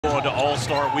going to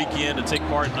All-Star Weekend to take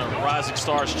part in the Rising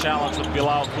Stars Challenge with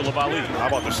Bilal Coulibaly. How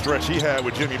about the stretch he had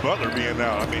with Jimmy Butler being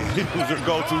out? I mean, he was their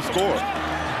go-to scorer.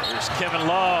 There's Kevin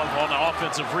Love on the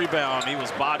offensive rebound. He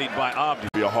was bodied by Abdi.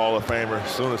 Be a Hall of Famer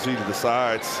as soon as he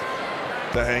decides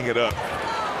to hang it up.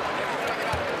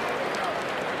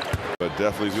 But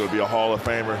definitely he's going to be a Hall of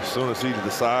Famer as soon as he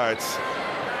decides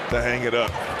to hang it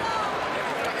up.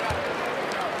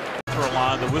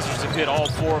 Line, the Wizards have hit all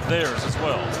 4 of theirs as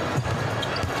well.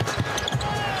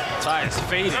 Tyus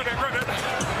fading.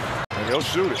 And he'll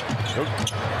shoot it.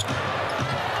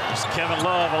 There's Kevin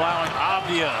Love allowing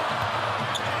Avdia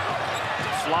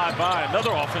to fly by.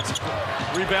 Another offensive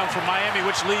rebound from Miami,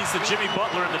 which leads to Jimmy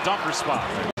Butler in the dunker spot.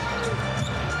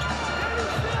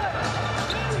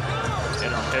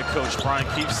 Interim head coach Brian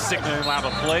keeps signaling out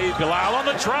a play. Bilal on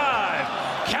the drive.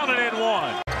 Counted in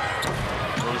 1.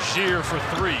 Rozier for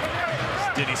 3.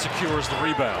 Diddy secures the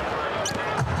rebound.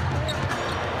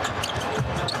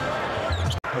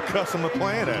 Accustomed to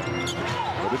playing at it.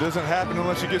 But it doesn't happen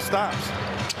unless you get stops.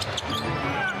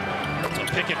 A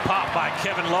pick and pop by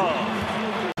Kevin Love.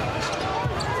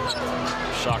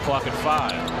 Shot clock at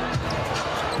 5.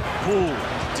 Poole,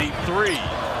 deep 3.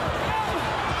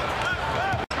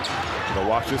 But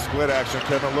watch this split action.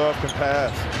 Kevin Love can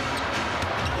pass.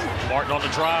 Martin on the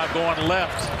drive, going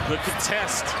left. Good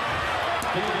contest.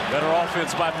 Better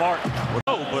offense by Martin.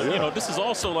 Oh, but you know, this is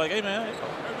also like, hey man,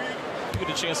 you get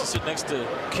a chance to sit next to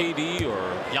KD or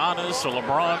Giannis or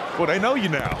LeBron. Well, they know you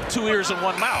now. 2 ears and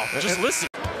 1 mouth. Just listen.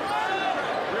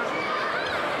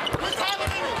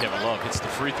 Kevin Love hits the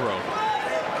free throw.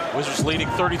 Wizards leading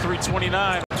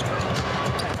 33-29.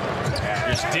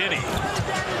 Here's Diddy.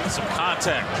 Some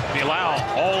contact. Bilal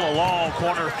all along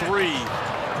corner 3.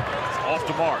 Off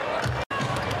the mark.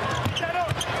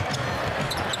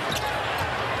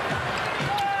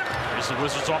 The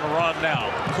Wizards on the run now.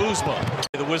 Kuzma.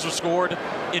 The Wizards scored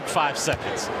in 5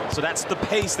 seconds. So that's the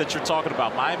pace that you're talking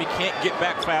about. Miami can't get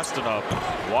back fast enough.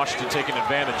 Washington taking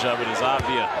advantage of it as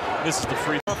Avdia misses the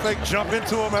free throw. Fake jump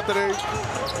into him after they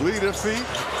lead their feet.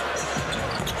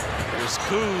 There's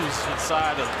Kuz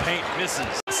inside of the paint,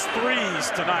 misses.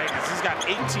 3s tonight as he's got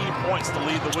 18 points to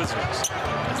lead the Wizards.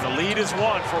 As the lead is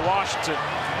 1 for Washington,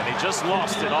 and they just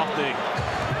lost it off the...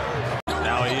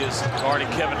 Now he is guarding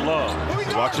Kevin Love.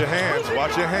 Watch your hands,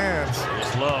 watch your hands.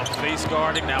 There's Love face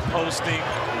guarding, now posting,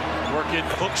 working,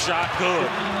 hook shot, good.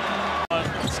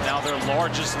 It's now their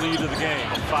largest lead of the game,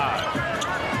 5.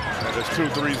 And there's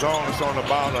 2-3 zones on the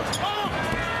bottom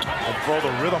and throw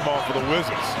the rhythm off of the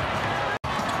Wizards.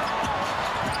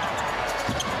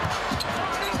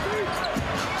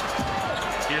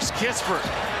 Here's Kispert.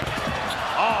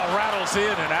 Oh, rattles in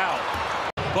and out.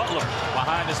 Butler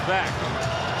behind his back.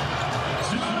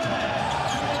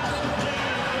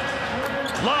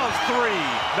 Love 3,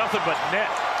 nothing but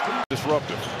net.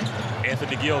 Disruptive.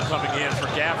 Anthony Gill coming in for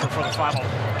Gafford for the final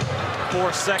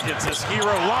 4 seconds as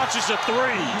Hero launches a 3.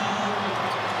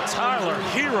 Tyler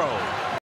Hero